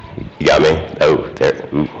You got me? Oh, there.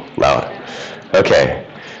 Ooh, loud. Okay.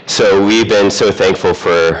 So we've been so thankful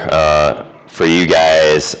for you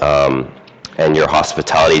guys and your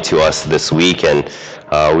hospitality to us this week, and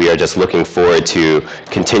we are just looking forward to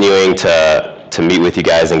continuing to meet with you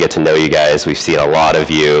guys and get to know you guys. We've seen a lot of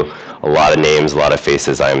you, a lot of names, a lot of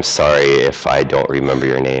faces. I'm sorry if I don't remember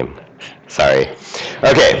your name. Sorry.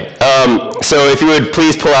 Okay, so if you would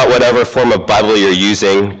please pull out whatever form of Bible you're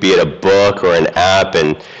using, be it a book or an app,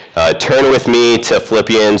 and turn with me to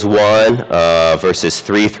Philippians 1, verses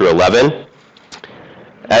 3 through 11.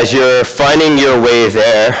 As you're finding your way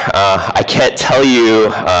there, I can't tell you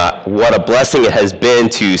what a blessing it has been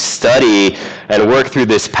to study and work through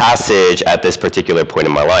this passage at this particular point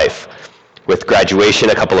in my life. With graduation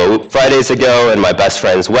a couple of Fridays ago and my best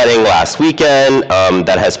friend's wedding last weekend,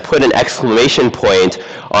 that has put an exclamation point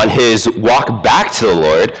on his walk back to the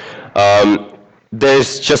Lord.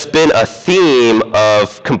 There's just been a theme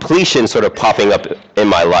of completion sort of popping up in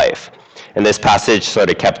my life. And this passage sort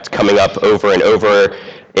of kept coming up over and over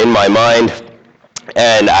in my mind,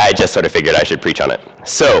 and I just sort of figured I should preach on it.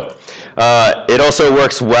 So, it also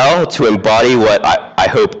works well to embody what I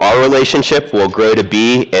hope our relationship will grow to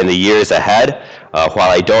be in the years ahead.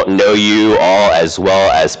 While I don't know you all as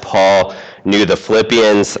well as Paul knew the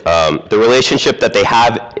Philippians, the relationship that they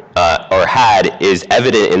have or had is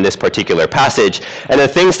evident in this particular passage. And the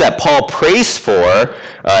things that Paul prays for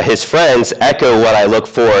his friends echo what I look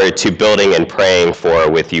forward to building and praying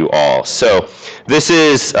for with you all. So this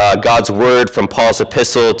is God's word from Paul's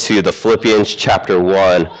epistle to the Philippians chapter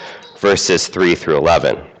 1, verses 3 through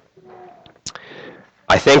 11.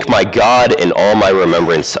 I thank my God in all my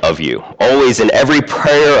remembrance of you, always in every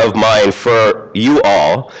prayer of mine for you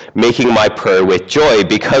all, making my prayer with joy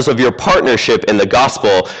because of your partnership in the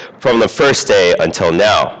gospel from the first day until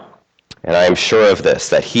now. And I am sure of this,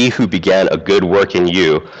 that he who began a good work in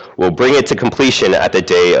you will bring it to completion at the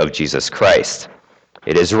day of Jesus Christ.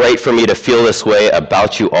 It is right for me to feel this way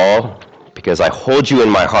about you all, because I hold you in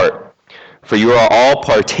my heart. For you are all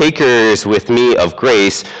partakers with me of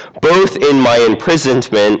grace, both in my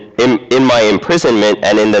imprisonment, in my imprisonment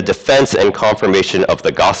and in the defense and confirmation of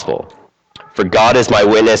the gospel. For God is my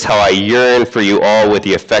witness how I yearn for you all with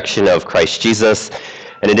the affection of Christ Jesus,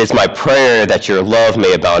 and it is my prayer that your love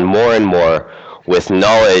may abound more and more with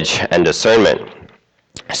knowledge and discernment,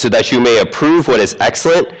 so that you may approve what is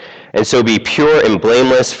excellent, and so be pure and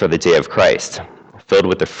blameless for the day of Christ, filled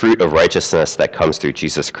with the fruit of righteousness that comes through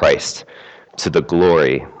Jesus Christ, to the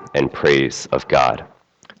glory and praise of God.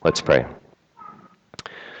 Let's pray.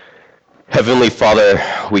 Heavenly Father,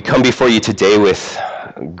 we come before you today with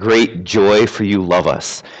great joy, for you love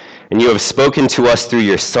us, and you have spoken to us through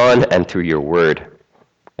your Son and through your word.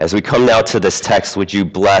 As we come now to this text, would you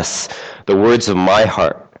bless the words of my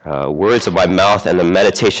heart, words of my mouth, and the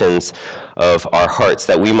meditations of our hearts,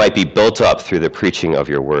 that we might be built up through the preaching of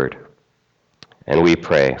your word. And we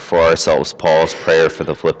pray for ourselves, Paul's prayer for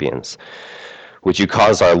the Philippians. Would you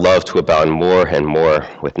cause our love to abound more and more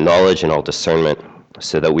with knowledge and all discernment,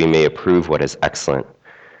 so that we may approve what is excellent,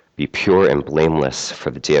 be pure and blameless for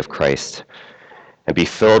the day of Christ, and be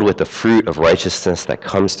filled with the fruit of righteousness that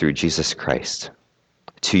comes through Jesus Christ.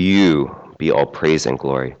 To you be all praise and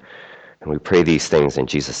glory. And we pray these things in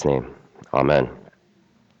Jesus' name. Amen.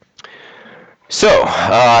 So,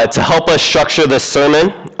 to help us structure this sermon,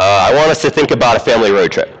 I want us to think about a family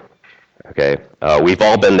road trip. Okay, we've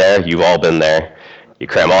all been there, you've all been there. You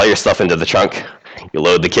cram all your stuff into the trunk, you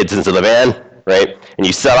load the kids into the van, right? And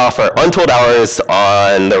you set off for untold hours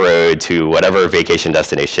on the road to whatever vacation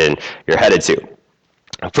destination you're headed to.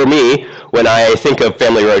 For me, when I think of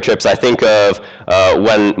family road trips, I think of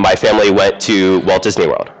when my family went to Walt Disney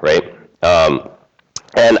World, right?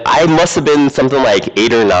 And I must have been something like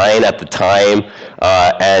 8 or 9 at the time,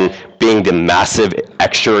 and being the massive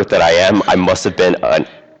extrovert that I am, I must have been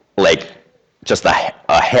just a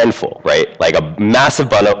handful, right? Like a massive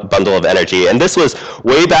bundle of energy. And this was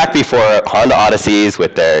way back before Honda Odysseys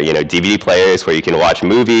with their, DVD players where you can watch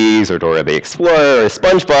movies or Dora the Explorer or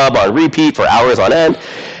SpongeBob on repeat for hours on end.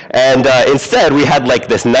 And instead, we had like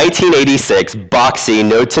this 1986 boxy,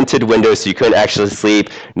 no tinted windows so you couldn't actually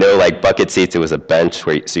sleep, no like bucket seats. It was a bench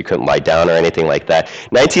so you couldn't lie down or anything like that.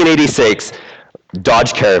 1986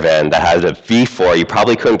 Dodge Caravan that has a V4. You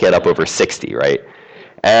probably couldn't get up over 60, right?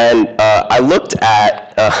 And I looked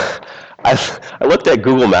at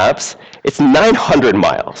Google Maps. It's 900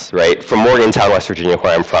 miles, right, from Morgantown, West Virginia,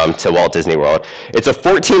 where I'm from, to Walt Disney World. It's a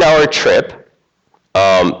 14-hour trip,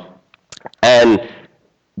 and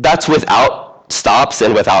that's without stops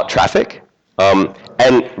and without traffic. And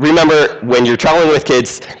And remember, when you're traveling with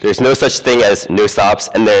kids, there's no such thing as no stops,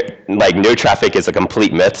 and no traffic is a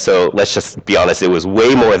complete myth. So let's just be honest, it was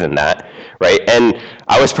way more than that, right? And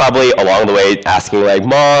I was probably along the way asking like,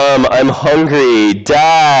 Mom, I'm hungry.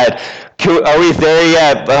 Dad, are we there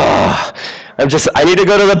yet? Ugh. I need to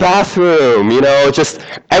go to the bathroom, just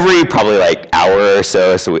every probably like hour or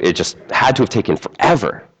so. So it just had to have taken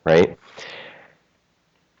forever, right?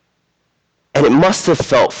 And it must have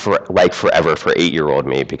felt like forever for 8-year-old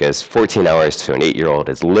me, because 14 hours to an 8-year-old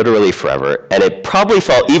is literally forever. And it probably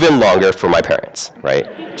felt even longer for my parents,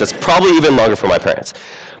 right? Just probably even longer for my parents.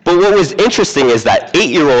 But what was interesting is that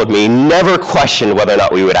 8-year-old me never questioned whether or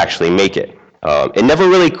not we would actually make it. It never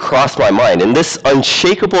really crossed my mind. And this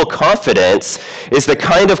unshakable confidence is the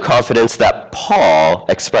kind of confidence that Paul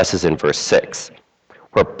expresses in verse 6.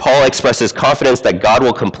 Where Paul expresses confidence that God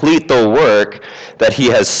will complete the work that he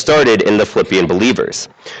has started in the Philippian believers.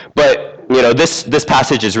 But, this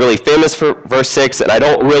passage is really famous for verse 6, and I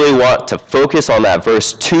don't really want to focus on that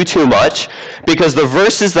verse too much, because the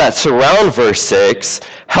verses that surround verse 6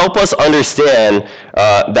 help us understand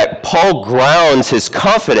that Paul grounds his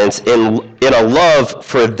confidence in a love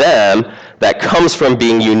for them that comes from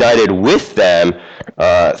being united with them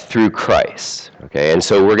through Christ. Okay, and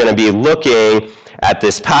so we're going to be looking at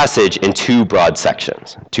this passage in two broad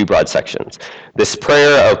sections. This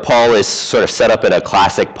prayer of Paul is sort of set up in a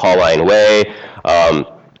classic Pauline way.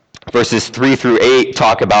 Verses 3 through 8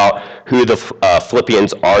 talk about who the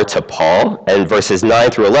Philippians are to Paul, and verses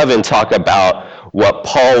 9 through 11 talk about what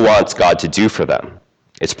Paul wants God to do for them.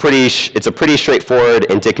 It's a pretty straightforward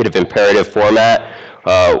indicative imperative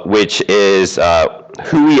format, which is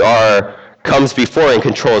who we are comes before and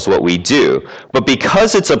controls what we do. But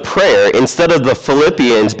because it's a prayer, instead of the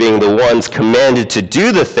Philippians being the ones commanded to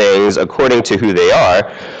do the things according to who they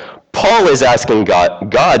are, Paul is asking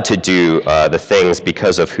God to do the things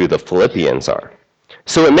because of who the Philippians are.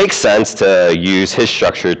 So it makes sense to use his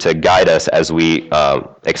structure to guide us as we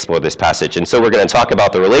explore this passage. And so we're going to talk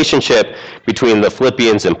about the relationship between the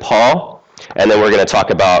Philippians and Paul, and then we're going to talk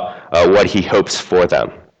about what he hopes for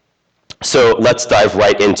them. So let's dive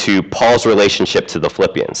right into Paul's relationship to the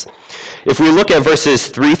Philippians. If we look at verses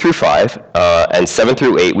 3 through 5 and 7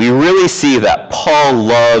 through 8, we really see that Paul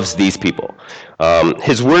loves these people.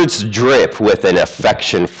 His words drip with an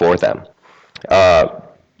affection for them.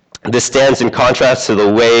 This stands in contrast to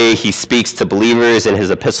the way he speaks to believers in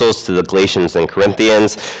his epistles to the Galatians and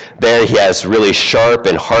Corinthians. There he has really sharp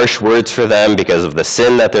and harsh words for them because of the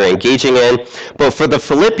sin that they're engaging in. But for the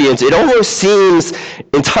Philippians, it almost seems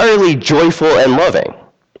entirely joyful and loving.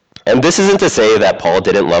 And this isn't to say that Paul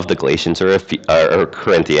didn't love the Galatians or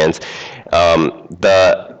Corinthians.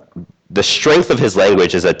 The strength of his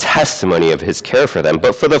language is a testimony of his care for them.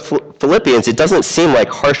 But for the Philippians, it doesn't seem like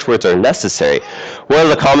harsh words are necessary. One of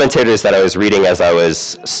the commentators that I was reading as I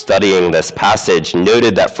was studying this passage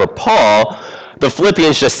noted that for Paul, the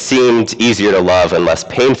Philippians just seemed easier to love and less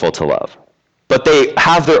painful to love. But they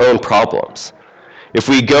have their own problems. If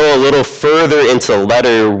we go a little further into the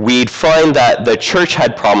letter, we'd find that the church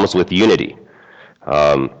had problems with unity.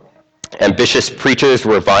 Ambitious preachers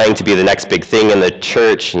were vying to be the next big thing in the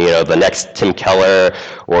church, the next Tim Keller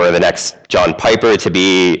or the next John Piper to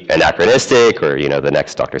be anachronistic, or, the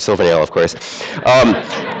next Dr. Silvernail, of course.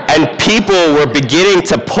 And people were beginning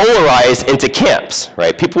to polarize into camps,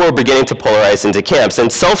 right? People were beginning to polarize into camps,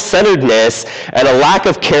 and self-centeredness and a lack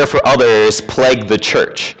of care for others plagued the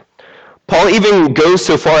church. Paul even goes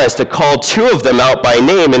so far as to call two of them out by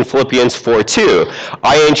name in Philippians 4:2.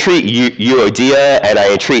 I entreat Euodia and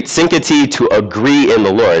I entreat Syntyche to agree in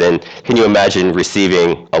the Lord. And can you imagine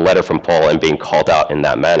receiving a letter from Paul and being called out in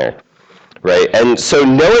that manner? Right? And so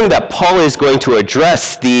knowing that Paul is going to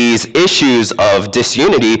address these issues of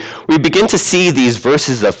disunity, we begin to see these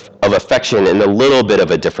verses of affection in a little bit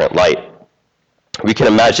of a different light. We can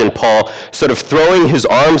imagine Paul sort of throwing his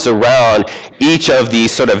arms around each of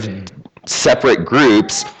these sort of separate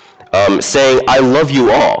groups, saying, I love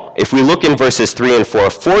you all. If we look in verses 3 and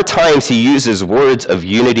 4 times he uses words of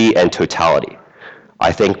unity and totality.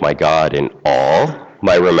 I thank my God in all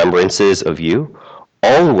my remembrances of you,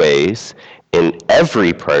 always in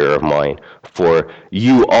every prayer of mine for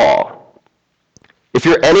you all. If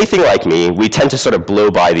you're anything like me, we tend to sort of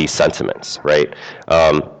blow by these sentiments, right?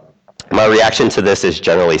 My reaction to this is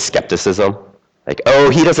generally skepticism. Like, oh,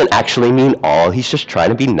 he doesn't actually mean all, he's just trying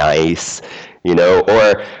to be nice,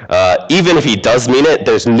 or even if he does mean it,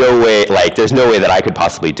 there's no way that I could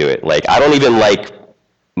possibly do it. Like, I don't even like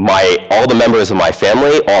all the members of my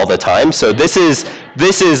family all the time, so this is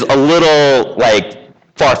a little,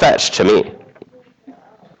 far-fetched to me.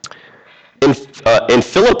 In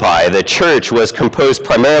Philippi, the church was composed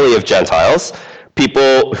primarily of Gentiles,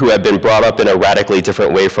 people who had been brought up in a radically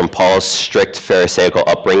different way from Paul's strict Pharisaical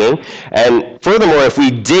upbringing. And furthermore, if we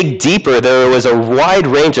dig deeper, there was a wide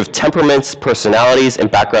range of temperaments, personalities, and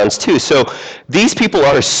backgrounds too. So these people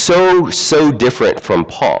are so different from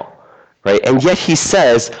Paul, right? And yet he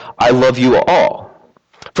says, I love you all.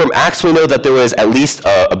 From Acts, we know that there was at least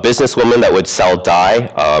a businesswoman that would sell dye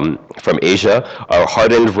from Asia, a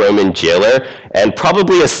hardened Roman jailer, and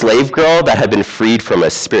probably a slave girl that had been freed from a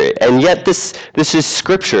spirit. And yet this is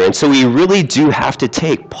scripture, and so we really do have to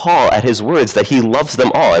take Paul at his words that he loves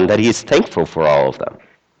them all and that he is thankful for all of them.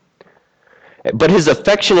 But his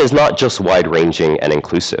affection is not just wide-ranging and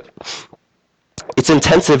inclusive. It's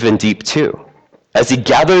intensive and deep too. As he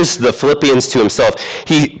gathers the Philippians to himself,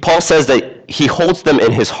 Paul says that he holds them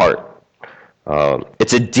in his heart.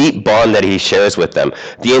 It's a deep bond that he shares with them.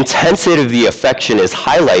 The intensity of the affection is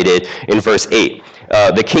highlighted in verse 8.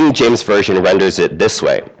 The King James Version renders it this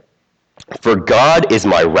way: "For God is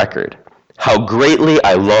my record, how greatly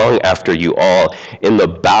I long after you all in the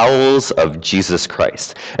bowels of Jesus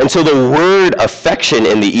Christ." And so the word affection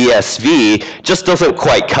in the ESV just doesn't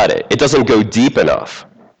quite cut it. It doesn't go deep enough.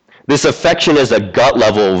 This affection is a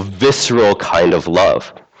gut-level, visceral kind of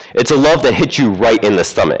love. It's a love that hits you right in the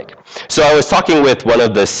stomach. So I was talking with one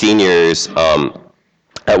of the seniors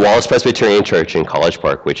at Wallace Presbyterian Church in College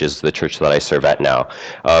Park, which is the church that I serve at now.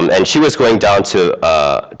 And she was going down to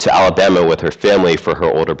Alabama with her family for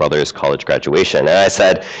her older brother's college graduation. And I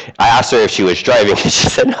asked her if she was driving, and she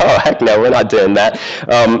said, "No, heck no, we're not doing that."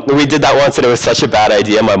 We did that once, and it was such a bad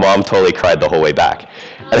idea. My mom totally cried the whole way back.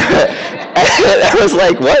 And I was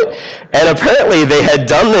like, what? And apparently they had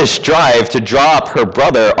done this drive to drop her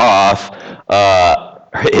brother off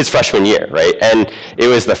his freshman year, right? And it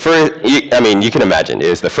was the first, you can imagine, it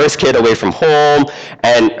was the first kid away from home,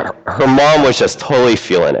 and her mom was just totally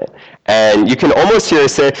feeling it. And you can almost hear her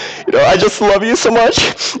say, "I just love you so much,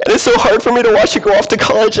 and it's so hard for me to watch you go off to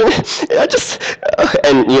college, and I just,"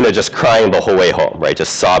 just crying the whole way home, right?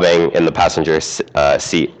 Just sobbing in the passenger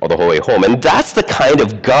seat the whole way home. And that's the kind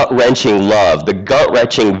of gut-wrenching love, the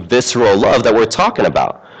gut-wrenching visceral love that we're talking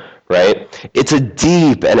about, right? It's a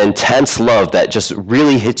deep and intense love that just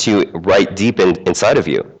really hits you right deep inside of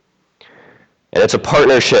you. And it's a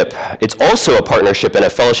partnership. It's also a partnership and a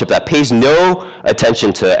fellowship that pays no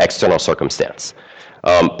attention to external circumstance.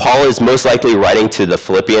 Paul is most likely writing to the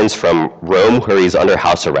Philippians from Rome, where he's under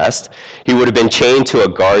house arrest. He would have been chained to a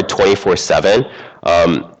guard 24/7.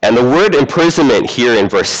 And the word imprisonment here in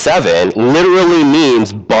verse 7 literally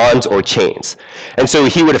means bonds or chains. And so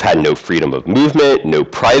he would have had no freedom of movement, no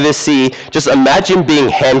privacy. Just imagine being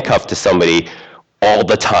handcuffed to somebody all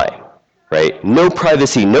the time. Right? No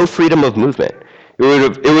privacy, no freedom of movement.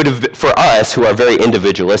 It would have, for us who are very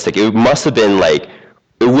individualistic, it must have been like,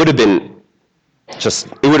 it would have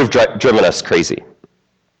driven us crazy.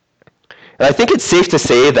 And I think it's safe to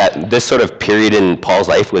say that this sort of period in Paul's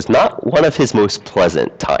life was not one of his most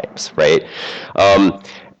pleasant times, right?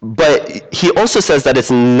 But he also says that it's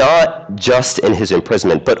not just in his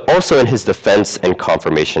imprisonment, but also in his defense and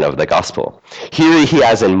confirmation of the gospel. Here he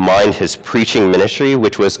has in mind his preaching ministry,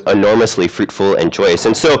 which was enormously fruitful and joyous.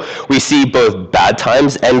 And so we see both bad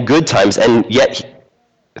times and good times, and yet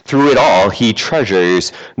through it all, he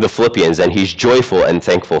treasures the Philippians, and he's joyful and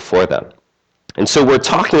thankful for them. And so we're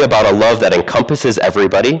talking about a love that encompasses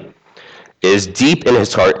everybody, is deep in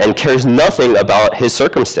his heart, and cares nothing about his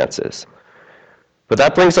circumstances. But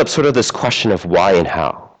that brings up sort of this question of why and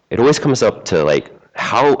how. It always comes up to like,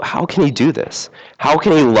 how can he do this? How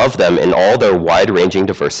can he love them in all their wide-ranging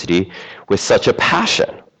diversity with such a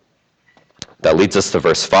passion? That leads us to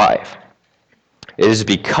verse 5. It is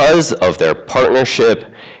because of their partnership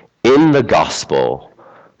in the gospel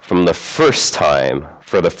from the first time,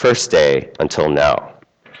 for the first day until now.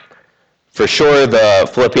 For sure, the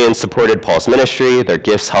Philippians supported Paul's ministry. Their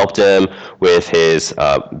gifts helped him with his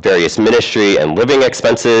various ministry and living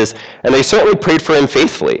expenses, and they certainly prayed for him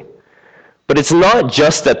faithfully. But it's not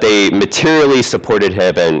just that they materially supported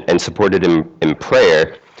him and supported him in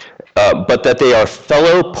prayer, but that they are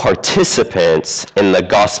fellow participants in the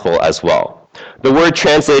gospel as well. The word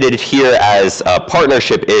translated here as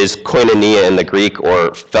partnership is koinonia in the Greek,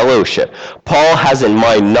 or fellowship. Paul has in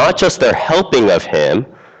mind not just their helping of him,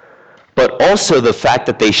 but also the fact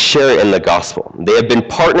that they share in the gospel. They have been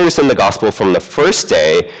partners in the gospel from the first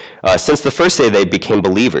day, since the first day they became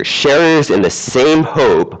believers, sharers in the same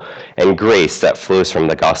hope and grace that flows from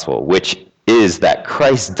the gospel, which is that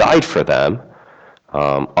Christ died for them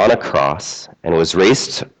on a cross and was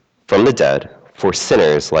raised from the dead for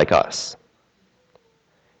sinners like us.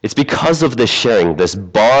 It's because of this sharing, this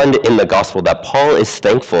bond in the gospel, that Paul is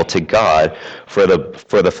thankful to God for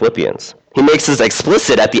the Philippians. He makes this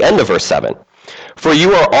explicit at the end of verse 7. For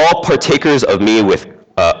you are all partakers of me with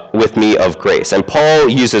me of grace. And Paul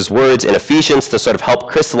uses words in Ephesians to sort of help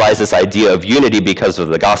crystallize this idea of unity because of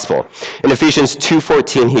the gospel. In Ephesians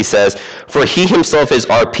 2:14 he says, for he himself is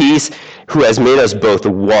our peace, who has made us both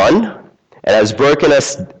one, and has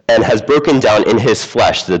broken down in his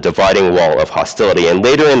flesh the dividing wall of hostility. And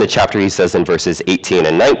later in the chapter he says in verses 18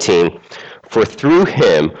 and 19, for through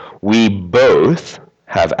him we both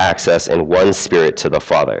have access in one spirit to the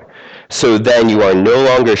Father. So then you are no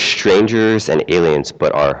longer strangers and aliens,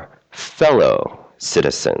 but are fellow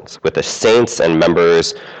citizens with the saints and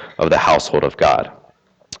members of the household of God.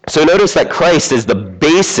 So notice that Christ is the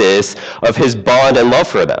basis of his bond and love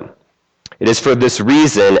for them. It is for this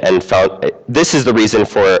reason, and this is the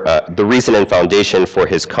reason and foundation for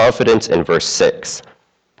his confidence in verse 6.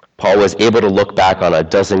 Paul was able to look back on a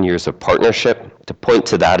dozen years of partnership to point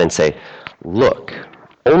to that and say, look,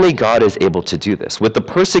 only God is able to do this. With the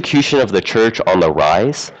persecution of the church on the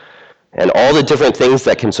rise, and all the different things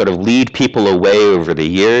that can sort of lead people away over the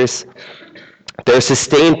years, their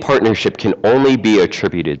sustained partnership can only be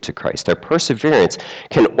attributed to Christ. Their perseverance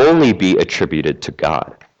can only be attributed to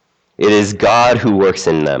God. It is God who works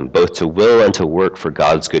in them, both to will and to work for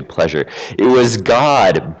God's good pleasure. It was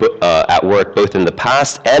God at work both in the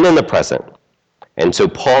past and in the present. And so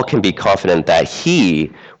Paul can be confident that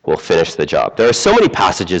he will finish the job. There are so many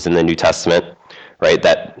passages in the New Testament, right,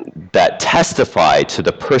 that testify to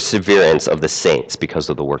the perseverance of the saints because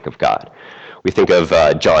of the work of God. We think of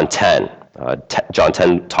John 10. John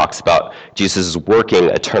 10 talks about Jesus' working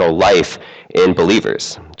eternal life in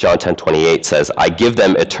believers. John 10:28 says, I give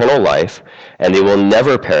them eternal life, and they will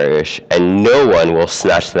never perish, and no one will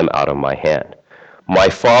snatch them out of my hand. My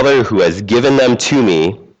Father, who has given them to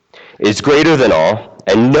me, is greater than all,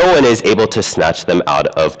 and no one is able to snatch them out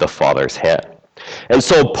of the Father's hand. And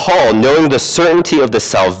so Paul, knowing the certainty of the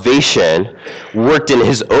salvation worked in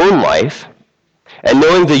his own life, and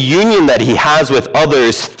knowing the union that he has with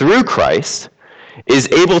others through Christ, is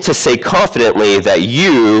able to say confidently that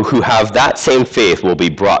you who have that same faith will be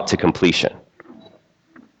brought to completion.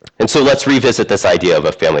 And so let's revisit this idea of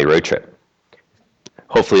a family road trip.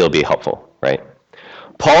 Hopefully it'll be helpful, right?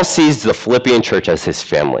 Paul sees the Philippian church as his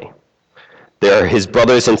family. They're his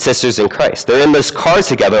brothers and sisters in Christ. They're in this car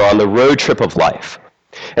together on the road trip of life.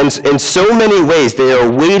 And in so many ways, they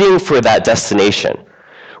are waiting for that destination,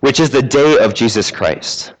 which is the day of Jesus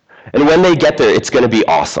Christ. And when they get there, it's going to be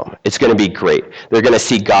awesome. It's going to be great. They're going to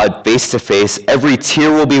see God face to face. Every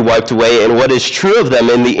tear will be wiped away, and what is true of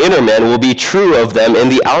them in the inner man will be true of them in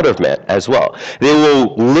the outer man as well. They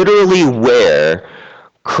will literally wear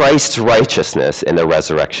Christ's righteousness in their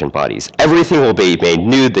resurrection bodies. Everything will be made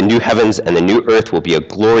new. The new heavens and the new earth will be a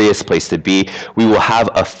glorious place to be. We will have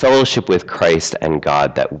a fellowship with Christ and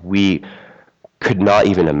God that we could not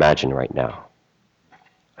even imagine right now.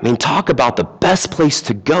 I mean, talk about the best place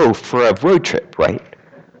to go for a road trip, right?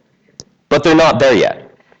 But they're not there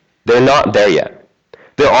yet. They're not there yet.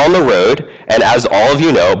 They're on the road, and as all of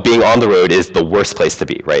you know, being on the road is the worst place to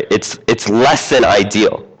be, right? It's less than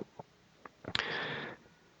ideal.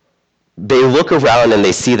 They look around and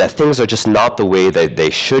they see that things are just not the way that they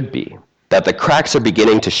should be, that the cracks are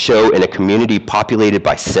beginning to show in a community populated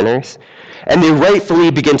by sinners, and they rightfully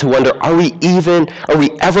begin to wonder, are we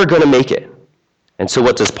ever going to make it? And so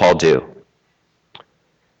what does Paul do?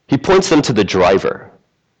 He points them to the driver,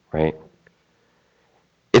 right?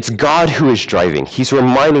 It's God who is driving. He's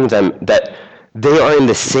reminding them that they are in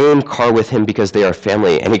the same car with him because they are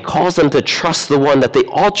family, and he calls them to trust the one that they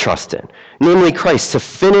all trust in, namely Christ, to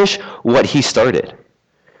finish what he started.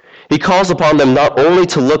 He calls upon them not only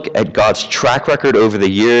to look at God's track record over the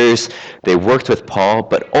years they worked with Paul,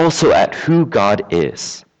 but also at who God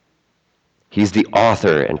is. He's the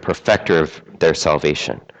author and perfecter of their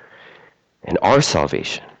salvation and our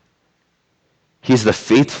salvation. He's the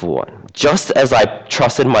faithful one. Just as I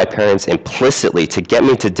trusted my parents implicitly to get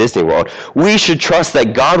me to Disney World, we should trust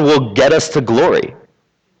that God will get us to glory.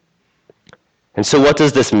 And so what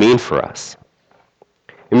does this mean for us?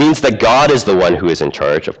 It means that God is the one who is in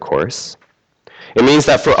charge, of course. It means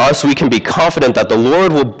that for us, we can be confident that the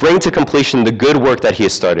Lord will bring to completion the good work that he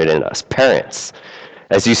has started in us. Parents,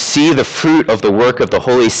 as you see the fruit of the work of the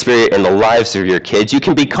Holy Spirit in the lives of your kids, you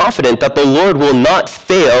can be confident that the Lord will not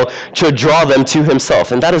fail to draw them to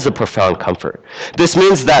himself, and that is a profound comfort. This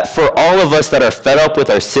means that for all of us that are fed up with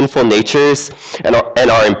our sinful natures and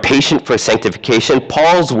are impatient for sanctification,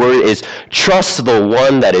 Paul's word is trust the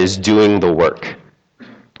one that is doing the work.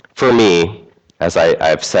 For me, As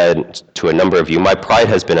I've said to a number of you, my pride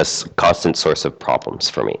has been a constant source of problems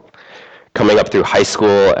for me. Coming up through high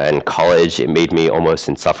school and college, it made me almost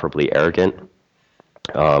insufferably arrogant,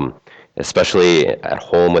 especially at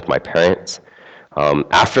home with my parents.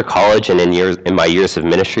 After college and in my years of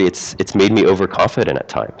ministry, it's made me overconfident at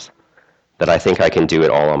times, that I think I can do it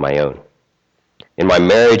all on my own. In my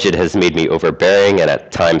marriage, it has made me overbearing and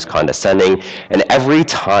at times condescending, and every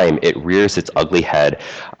time it rears its ugly head,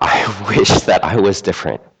 I wish that I was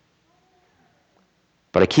different.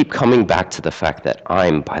 But I keep coming back to the fact that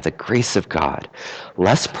I'm, by the grace of God,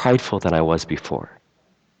 less prideful than I was before.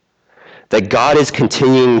 That God is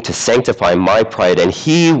continuing to sanctify my pride, and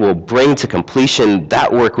He will bring to completion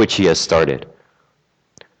that work which He has started.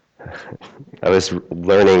 I was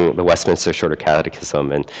learning the Westminster Shorter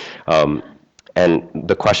Catechism, and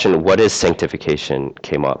the question, what is sanctification,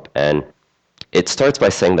 came up. And it starts by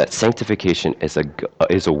saying that sanctification is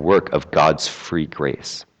a work of God's free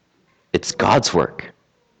grace. It's God's work.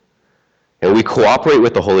 And we cooperate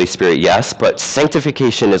with the Holy Spirit, yes, but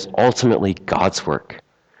sanctification is ultimately God's work.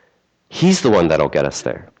 He's the one that'll get us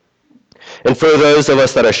there. And for those of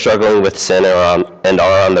us that are struggling with sin and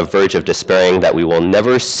are on the verge of despairing that we will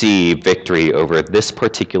never see victory over this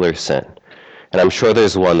particular sin, and I'm sure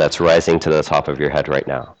there's one that's rising to the top of your head right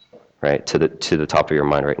now, right? To the top of your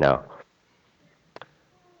mind right now.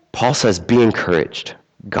 Paul says, be encouraged.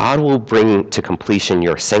 God will bring to completion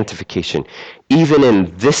your sanctification, even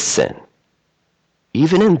in this sin.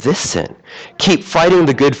 Even in this sin. Keep fighting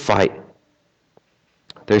the good fight.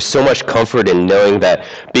 There's so much comfort in knowing that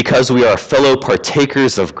because we are fellow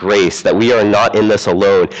partakers of grace, that we are not in this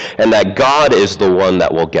alone, and that God is the one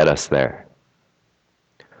that will get us there.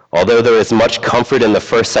 Although there is much comfort in the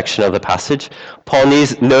first section of the passage, Paul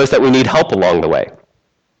knows that we need help along the way.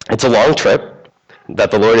 It's a long trip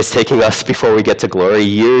that the Lord is taking us before we get to glory,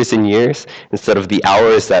 years and years, instead of the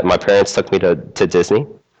hours that my parents took me to Disney.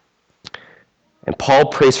 And Paul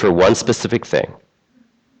prays for one specific thing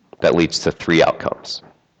that leads to three outcomes.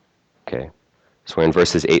 Okay? So we're in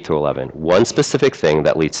verses 8 through 11. One specific thing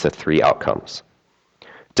that leads to three outcomes.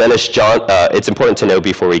 It's important to know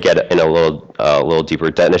before we get in a little deeper,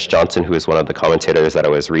 Dennis Johnson, who is one of the commentators that I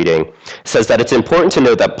was reading, says that it's important to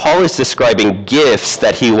note that Paul is describing gifts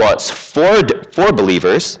that he wants for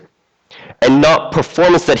believers and not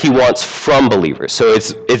performance that he wants from believers. So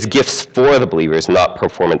it's gifts for the believers, not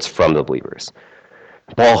performance from the believers.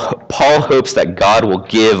 Paul hopes that God will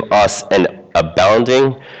give us an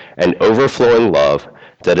abounding and overflowing love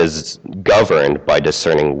that is governed by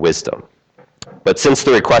discerning wisdom. But since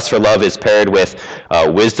the request for love is paired with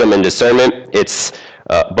wisdom and discernment, but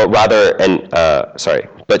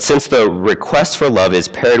since the request for love is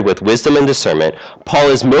paired with wisdom and discernment, Paul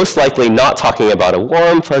is most likely not talking about a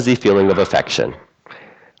warm, fuzzy feeling of affection,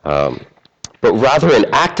 but rather an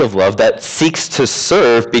act of love that seeks to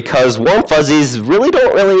serve, because warm fuzzies really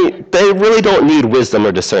don't need wisdom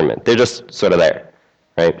or discernment. They're just sort of there,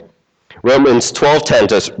 right? Romans 12:10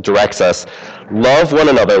 just directs us, love one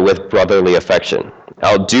another with brotherly affection.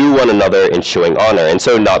 Outdo one another in showing honor. And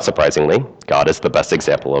so, not surprisingly, God is the best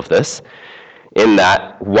example of this, in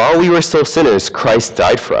that while we were still sinners, Christ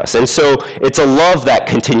died for us. And so, it's a love that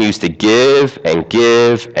continues to give and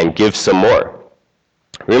give and give some more.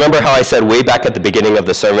 Remember how I said way back at the beginning of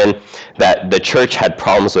the sermon that the church had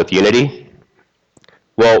problems with unity?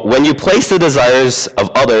 Well, when you place the desires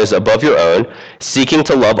of others above your own, seeking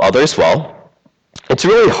to love others well, it's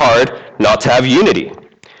really hard not to have unity.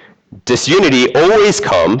 Disunity almost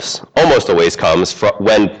always comes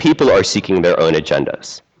when people are seeking their own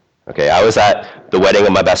agendas. Okay, I was at the wedding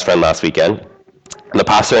of my best friend last weekend, and the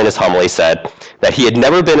pastor in his homily said that he had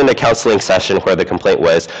never been in a counseling session where the complaint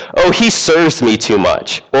was, oh, he serves me too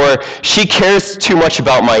much, or she cares too much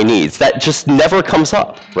about my needs. That just never comes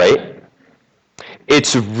up, right?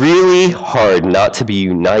 It's really hard not to be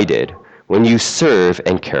united when you serve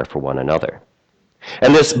and care for one another.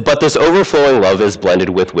 But this overflowing love is blended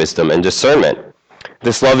with wisdom and discernment.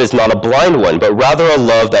 This love is not a blind one, but rather a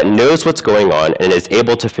love that knows what's going on and is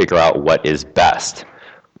able to figure out what is best.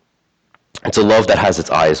 It's a love that has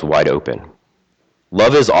its eyes wide open.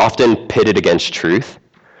 Love is often pitted against truth,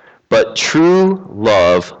 but true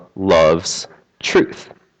love loves truth.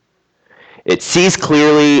 It sees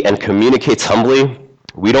clearly and communicates humbly.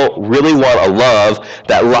 We don't really want a love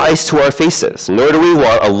that lies to our faces, nor do we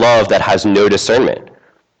want a love that has no discernment.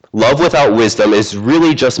 Love without wisdom is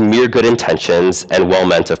really just mere good intentions and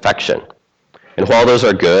well-meant affection. And while those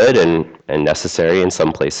are good and necessary in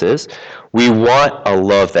some places, we want a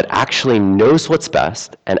love that actually knows what's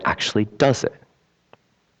best and actually does it.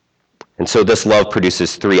 And so this love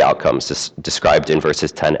produces three outcomes described in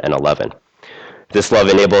verses 10 and 11. This love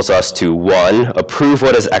enables us to, 1, approve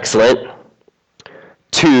what is excellent,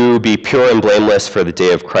 2, be pure and blameless for the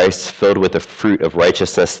day of Christ, filled with the fruit of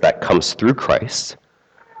righteousness that comes through Christ.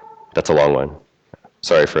 That's a long one.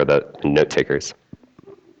 Sorry for the note takers.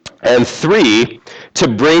 And 3, to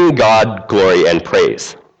bring God glory and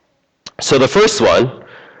praise. So the first one,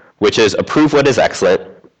 which is approve what is excellent,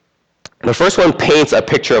 the first one paints a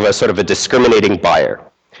picture of a sort of a discriminating buyer.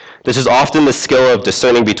 This is often the skill of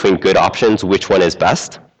discerning between good options, which one is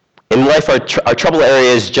best. In life, our trouble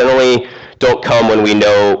areas generally don't come when we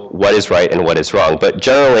know what is right and what is wrong, but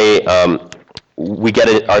generally we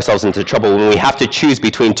get ourselves into trouble when we have to choose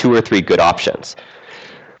between 2 or 3 good options.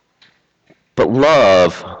 But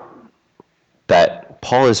love that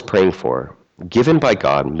Paul is praying for, given by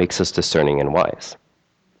God, makes us discerning and wise.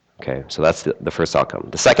 Okay, so that's the first outcome.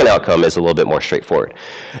 The second outcome is a little bit more straightforward.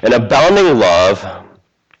 An abounding love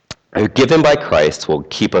given by Christ will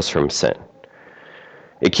keep us from sin.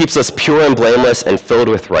 It keeps us pure and blameless and filled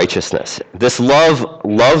with righteousness. This love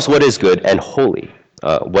loves what is good and holy.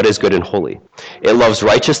 What is good and holy. It loves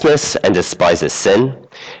righteousness and despises sin.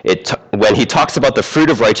 When he talks about the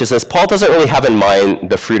fruit of righteousness, Paul doesn't really have in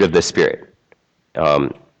mind the fruit of the Spirit.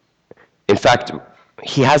 In fact,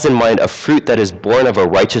 he has in mind a fruit that is born of a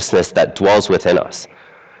righteousness that dwells within us.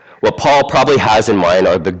 What Paul probably has in mind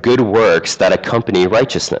are the good works that accompany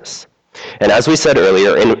righteousness. And as we said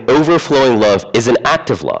earlier, an overflowing love is an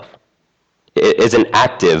active love. It is an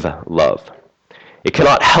active love. It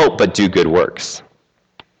cannot help but do good works.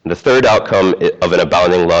 The third outcome of an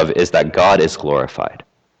abounding love is that God is glorified.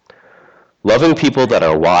 Loving people that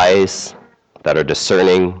are wise, that are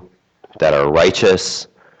discerning, that are righteous,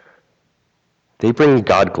 they bring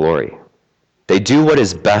God glory. They do what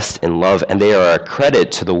is best in love, and they are a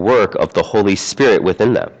credit to the work of the Holy Spirit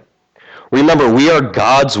within them. Remember, we are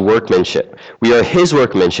God's workmanship. We are his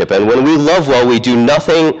workmanship, and when we love well, we do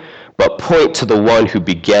nothing but point to the one who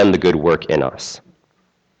began the good work in us.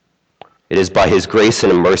 It is by his grace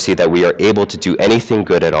and mercy that we are able to do anything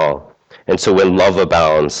good at all. And so when love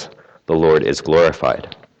abounds, the Lord is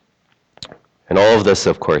glorified. And all of this,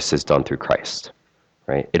 of course, is done through Christ.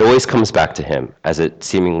 Right? It always comes back to him, as it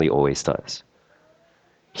seemingly always does.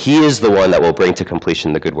 He is the one that will bring to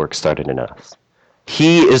completion the good work started in us.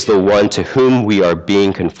 He is the one to whom we are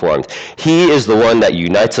being conformed. He is the one that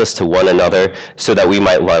unites us to one another so that we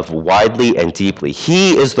might love widely and deeply.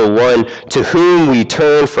 He is the one to whom we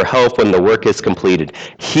turn for help when the work is completed.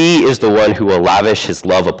 He is the one who will lavish his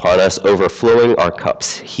love upon us, overflowing our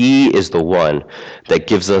cups. He is the one that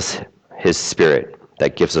gives us his Spirit,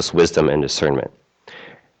 that gives us wisdom and discernment.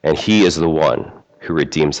 And he is the one who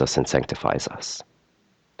redeems us and sanctifies us.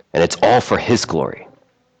 And it's all for his glory.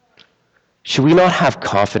 Should we not have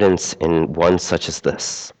confidence in one such as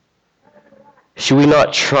this? Should we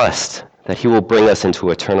not trust that he will bring us into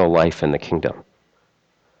eternal life in the kingdom?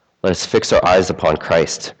 Let us fix our eyes upon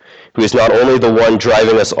Christ, who is not only the one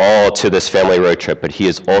driving us all to this family road trip, but he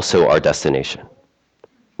is also our destination.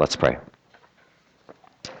 Let's pray.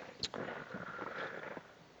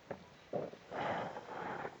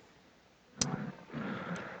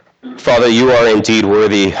 Father, you are indeed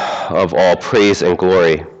worthy of all praise and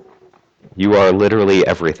glory. You are literally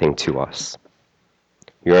everything to us.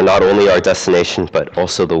 You are not only our destination, but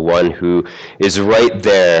also the one who is right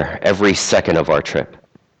there every second of our trip.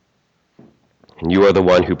 And you are the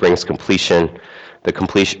one who brings to completion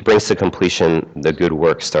the good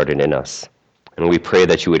work started in us. And we pray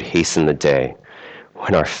that you would hasten the day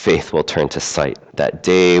when our faith will turn to sight, that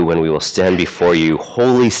day when we will stand before you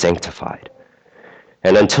wholly sanctified.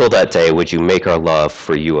 And until that day, would you make our love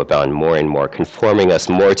for you abound more and more, conforming us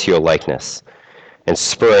more to your likeness, and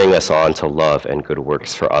spurring us on to love and good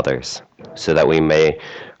works for others, so that we may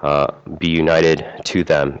be united to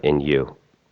them in you.